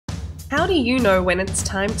How do you know when it's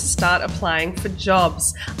time to start applying for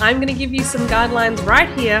jobs? I'm going to give you some guidelines right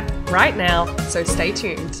here, right now, so stay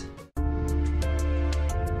tuned.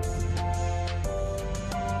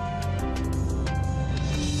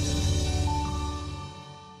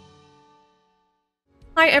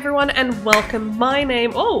 Hi everyone and welcome.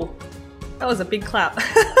 Oh, that was a big clap.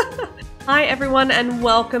 Hi everyone and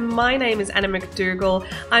welcome. My name is Anna McDougall.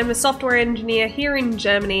 I'm a software engineer here in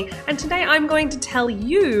Germany, and today I'm going to tell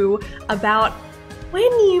you about when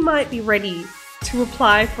you might be ready to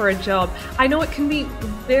apply for a job. I know it can be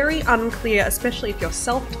very unclear, especially if you're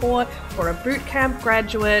self-taught or a bootcamp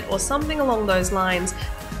graduate or something along those lines.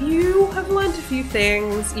 You have learned a few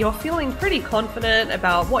things, you're feeling pretty confident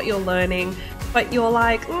about what you're learning, but you're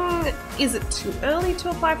like, is it too early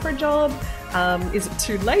to apply for a job? Is it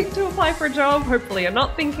too late to apply for a job? Hopefully you're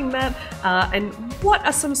not thinking that. And what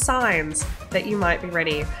are some signs that you might be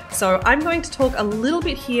ready? So I'm going to talk a little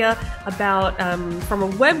bit here about, from a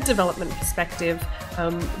web development perspective,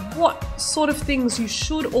 what sort of things you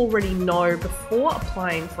should already know before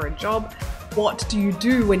applying for a job. What do you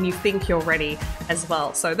do when you think you're ready as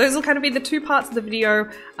well? So those will kind of be the two parts of the video.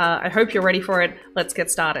 I hope you're ready for it. Let's get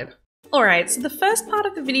started. Alright, so the first part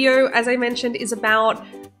of the video, as I mentioned, is about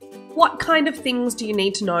what kind of things do you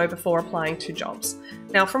need to know before applying to jobs.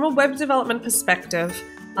 Now, from a web development perspective,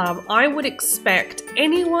 I would expect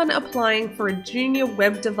anyone applying for a junior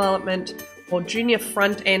web development or junior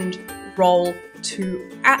front-end role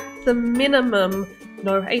to, at the minimum,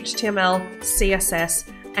 know HTML,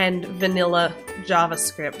 CSS, and vanilla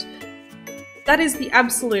JavaScript. That is the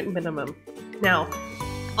absolute minimum. Now,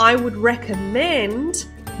 I would recommend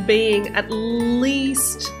being at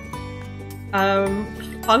least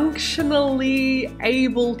functionally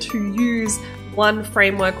able to use one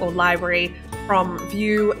framework or library from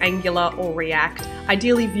Vue, Angular, or React.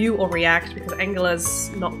 Ideally Vue or React, because Angular's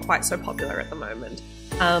not quite so popular at the moment.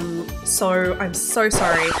 So I'm so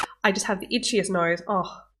sorry. I just have the itchiest nose.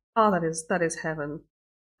 Oh, that is heaven.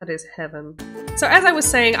 That is heaven. So as I was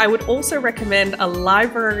saying, I would also recommend a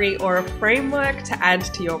library or a framework to add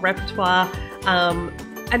to your repertoire.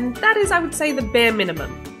 And that is, I would say, the bare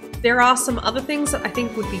minimum. There are some other things that I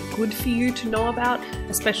think would be good for you to know about,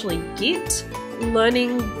 especially Git.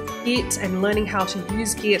 Learning Git and learning how to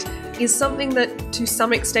use Git is something that to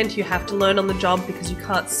some extent you have to learn on the job, because you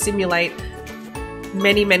can't simulate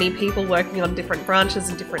many people working on different branches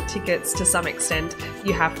and different tickets. To some extent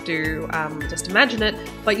you have to just imagine it,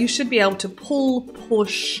 but you should be able to pull,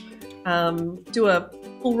 push, do a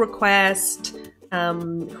pull request,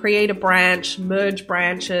 create a branch, merge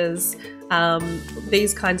branches,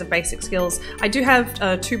 these kinds of basic skills. I do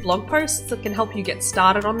have 2 blog posts that can help you get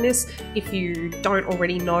started on this if you don't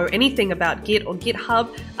already know anything about Git or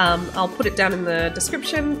GitHub. I'll put it down in the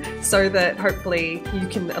description so that hopefully you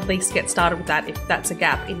can at least get started with that if that's a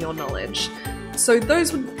gap in your knowledge. So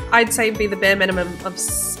those would, I'd say, be the bare minimum of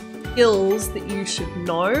skills that you should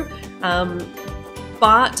know.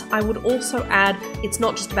 But I would also add, it's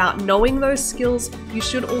not just about knowing those skills, you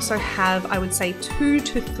should also have, I would say, 2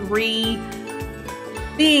 to 3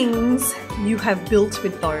 things you have built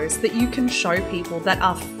with those that you can show people that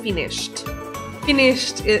are finished.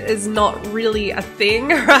 Finished is not really a thing,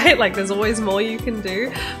 right? Like, there's always more you can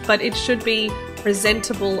do, but it should be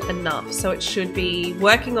presentable enough. So it should be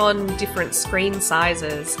working on different screen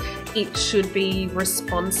sizes. It should be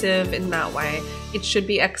responsive in that way. It should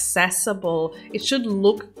be accessible. It should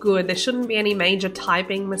look good. There shouldn't be any major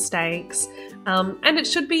typing mistakes. And it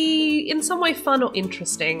should be in some way fun or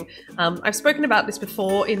interesting. I've spoken about this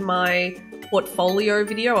before in my portfolio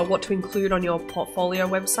video, or what to include on your portfolio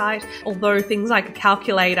website. Although things like a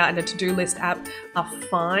calculator and a to-do list app are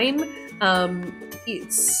fine,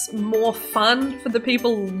 it's more fun for the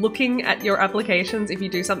people looking at your applications if you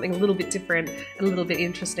do something a little bit different and a little bit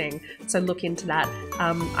interesting. So look into that.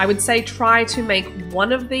 I would say try to make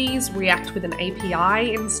one of these react with an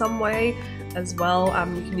API in some way as well.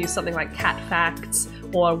 You can use something like CatFacts,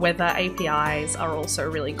 or weather APIs are also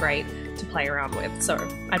really great to play around with. So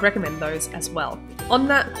I'd recommend those as well. On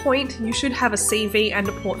that point, you should have a CV and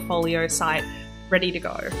a portfolio site ready to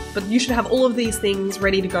go. But you should have all of these things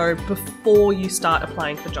ready to go before you start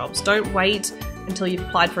applying for jobs. Don't wait until you've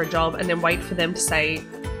applied for a job and then wait for them to say,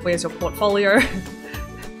 where's your portfolio?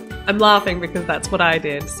 I'm laughing because that's what I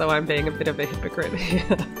did, so I'm being a bit of a hypocrite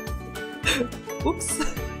here.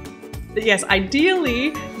 Oops. But yes,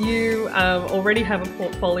 ideally you already have a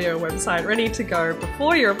portfolio website ready to go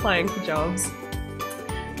before you're applying for jobs.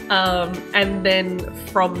 And then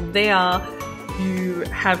from there, you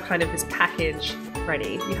have kind of this package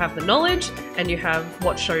ready. You have the knowledge and you have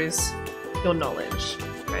what shows your knowledge,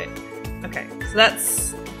 right? Okay, so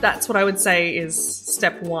that's That's what I would say is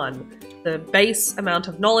step one. The base amount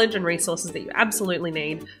of knowledge and resources that you absolutely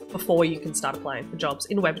need before you can start applying for jobs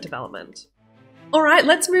in web development. All right,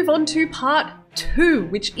 let's move on to part 2,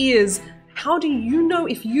 which is how do you know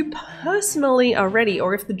if you personally are ready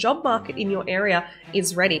or if the job market in your area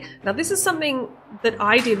is ready? Now, this is something that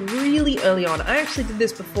I did really early on. I actually did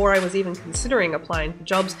this before I was even considering applying for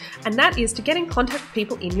jobs, and that is to get in contact with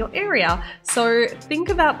people in your area. So think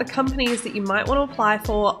about the companies that you might want to apply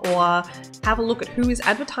for, or have a look at who is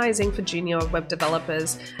advertising for junior web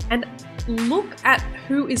developers, and look at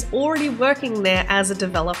who is already working there as a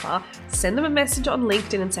developer. Send them a message on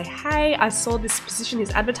LinkedIn and say, hey, I saw this position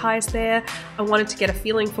is advertised there. I wanted to get a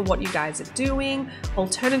feeling for what you guys are doing.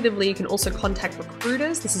 Alternatively, you can also contact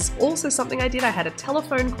recruiters. This is also something I did. I had a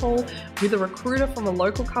telephone call with a recruiter from a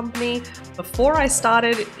local company before I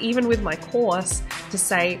started, even with my course, to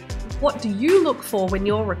say, what do you look for when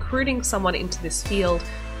you're recruiting someone into this field?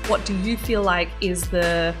 What do you feel like is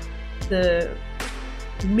the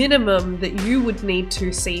minimum that you would need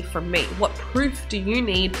to see from me? What proof do you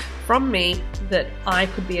need from me that I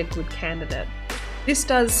could be a good candidate? This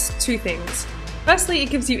does 2 things. Firstly,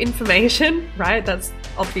 it gives you information, right? That's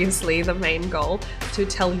obviously the main goal, to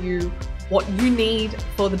tell you what you need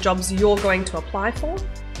for the jobs you're going to apply for.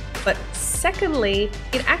 But secondly,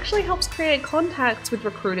 it actually helps create contacts with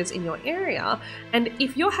recruiters in your area. And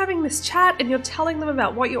if you're having this chat and you're telling them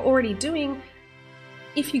about what you're already doing,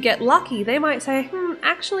 if you get lucky, they might say,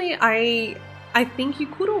 actually, I think you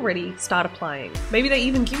could already start applying. Maybe they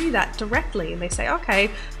even give you that directly and they say,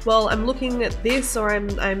 okay, well, I'm looking at this, or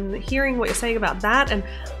I'm hearing what you're saying about that, and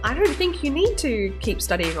I don't think you need to keep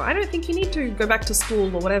studying, or I don't think you need to go back to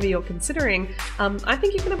school, or whatever you're considering. I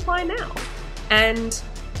think you can apply now. And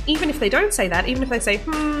even if they don't say that, even if they say,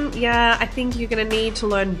 yeah, I think you're going to need to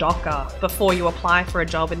learn Docker before you apply for a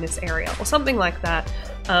job in this area, or something like that.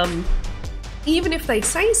 Even if they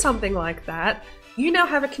say something like that, you now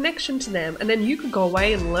have a connection to them, and then you could go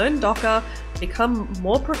away and learn Docker, become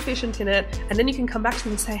more proficient in it, and then you can come back to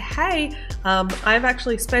them and say, hey, I've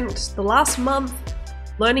actually spent the last month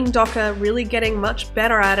learning Docker, really getting much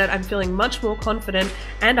better at it. I'm feeling much more confident,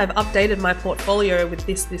 and I've updated my portfolio with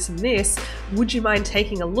this, this, and this. Would you mind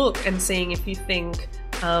taking a look and seeing if you think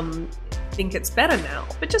it's better now?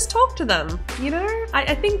 But just talk to them, you know?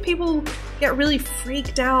 I think people get really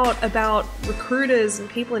freaked out about recruiters and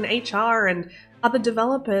people in HR and other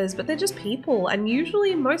developers, but they're just people, and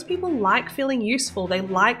usually most people like feeling useful. They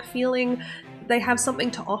like feeling they have something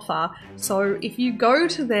to offer. So if you go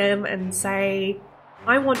to them and say,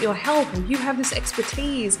 I want your help, and you have this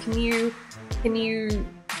expertise, can you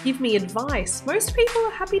give me advice? Most people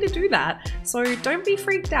are happy to do that. So don't be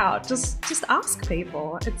freaked out. Just ask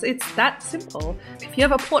people. It's that simple. If you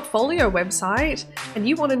have a portfolio website and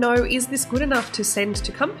you want to know, is this good enough to send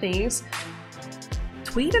to companies,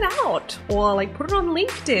 tweet it out, or like put it on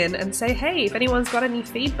LinkedIn and say, hey, if anyone's got any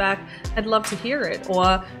feedback, I'd love to hear it.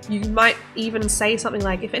 Or you might even say something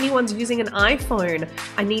like, if anyone's using an iPhone,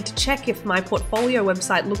 I need to check if my portfolio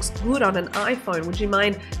website looks good on an iPhone. Would you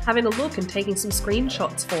mind having a look and taking some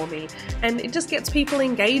screenshots for me? And it just gets people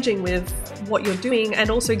engaging with what you're doing and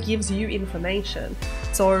also gives you information.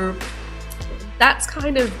 So that's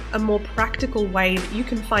kind of a more practical way that you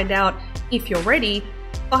can find out if you're ready.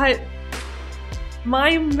 But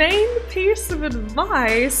my main piece of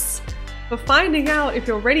advice for finding out if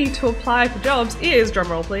you're ready to apply for jobs is,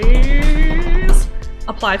 drumroll please,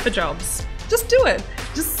 apply for jobs. Just do it.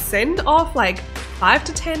 Just send off like 5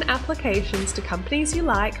 to 10 applications to companies you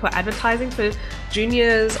like who are advertising for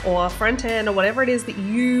juniors or front end or whatever it is that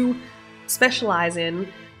you specialize in,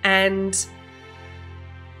 and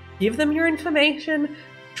give them your information.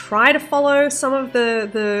 Try to follow some of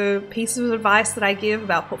the pieces of advice that I give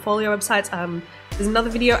about portfolio websites. There's another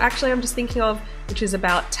video actually I'm just thinking of, which is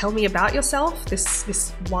about tell me about yourself,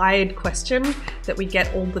 this wide question that we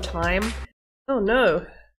get all the time. Oh no.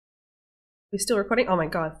 We're still recording? Oh my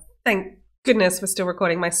god. Thank goodness we're still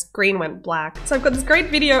recording. My screen went black. So I've got this great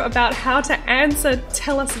video about how to answer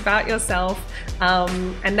tell us about yourself,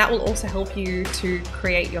 and that will also help you to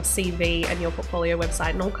create your CV and your portfolio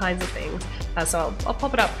website and all kinds of things. So I'll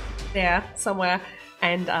pop it up there somewhere,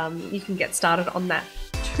 and you can get started on that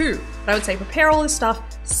too. But I would say prepare all this stuff,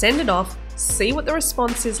 send it off, see what the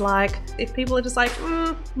response is like. If people are just like,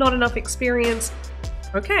 not enough experience,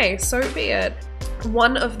 okay, so be it.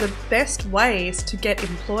 One of the best ways to get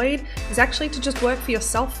employed is actually to just work for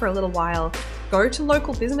yourself for a little while. Go to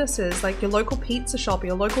local businesses like your local pizza shop,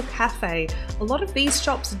 your local cafe. A lot of these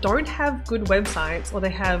shops don't have good websites, or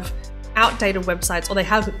they have outdated websites, or they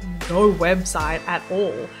have no website at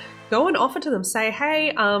all. Go and offer to them, say,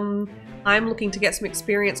 hey, I'm looking to get some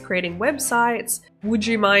experience creating websites. Would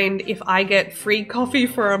you mind if I get free coffee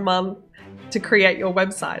for a month to create your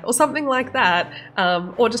website? Or something like that.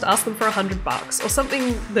 Or just ask them for $100 or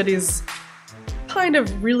something that is kind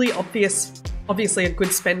of really obviously a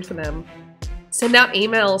good spend for them. Send out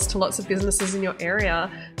emails to lots of businesses in your area.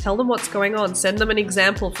 Tell them what's going on. Send them an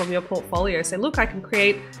example from your portfolio. Say, look, I can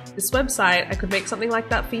create this website. I could make something like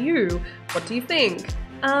that for you. What do you think?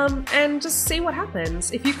 And just see what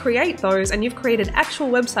happens. If you create those and you've created actual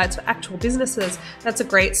websites for actual businesses, that's a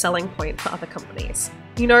great selling point for other companies.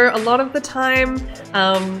 You know, a lot of the time,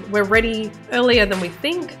 we're ready earlier than we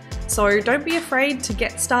think. So don't be afraid to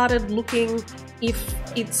get started looking. If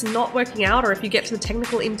it's not working out, or if you get to the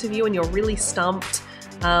technical interview and you're really stumped,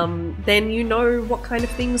 then you know what kind of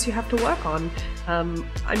things you have to work on.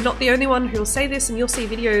 I'm not the only one who'll say this, and you'll see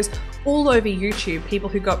videos all over YouTube, people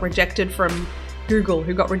who got rejected from Google,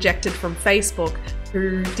 who got rejected from Facebook,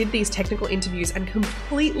 who did these technical interviews and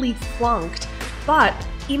completely flunked. But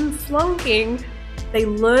in flunking, they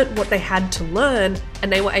learnt what they had to learn,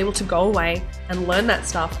 and they were able to go away and learn that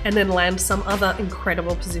stuff and then land some other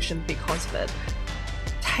incredible position because of it.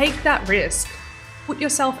 Take that risk. Put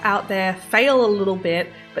yourself out there, fail a little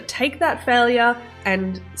bit, but take that failure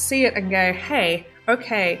and see it and go, hey,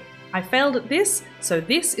 okay, I failed at this, so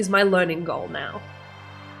this is my learning goal now.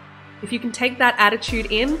 If you can take that attitude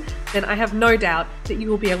in, then I have no doubt that you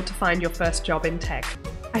will be able to find your first job in tech.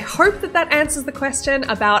 I hope that that answers the question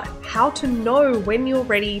about how to know when you're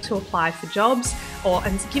ready to apply for jobs,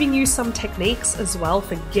 and giving you some techniques as well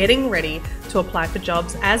for getting ready to apply for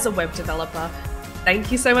jobs as a web developer.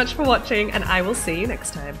 Thank you so much for watching, and I will see you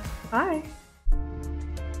next time. Bye!